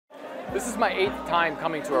This is my 8th time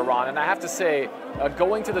coming to Iran, and I have to say,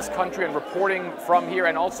 going to this country and reporting from here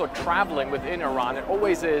and also traveling within Iran, it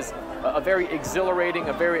always is a very exhilarating,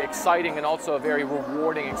 a very exciting, and also a very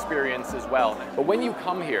rewarding experience as well. But when you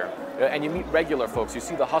come here and you meet regular folks, you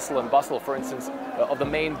see the hustle and bustle, for instance, of the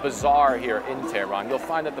main bazaar here in Tehran, you'll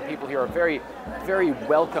find that the people here are very, very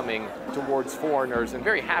welcoming towards foreigners and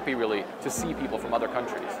very happy, really, to see people from other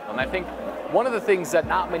countries. And I think one of the things that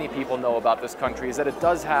not many people know about this country is that it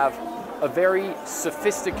does have a very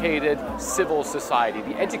sophisticated civil society.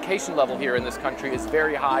 The education level here in this country is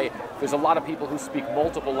very high. There's a lot of people who speak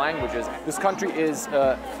multiple languages. This country is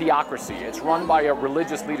a theocracy. It's run by a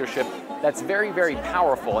religious leadership that's very, very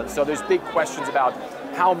powerful. And so there's big questions about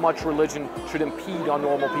how much religion should impede on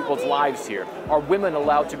normal people's lives here. Are women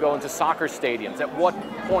allowed to go into soccer stadiums? At what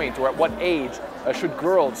point or at what age should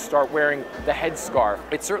girls start wearing the headscarf?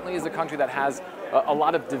 It certainly is a country that has a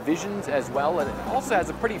lot of divisions as well, and it also has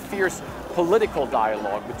a pretty fierce political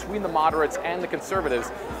dialogue between the moderates and the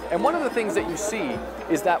conservatives. And one of the things that you see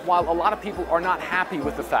is that while a lot of people are not happy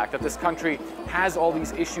with the fact that this country has all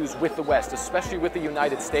these issues with the West, especially with the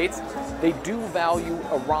United States, they do value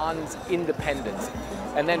Iran's independence.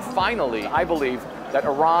 And then finally, I believe that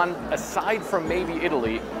Iran, aside from maybe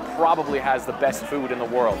Italy, probably has the best food in the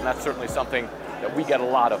world. And that's certainly something that we get a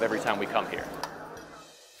lot of every time we come here.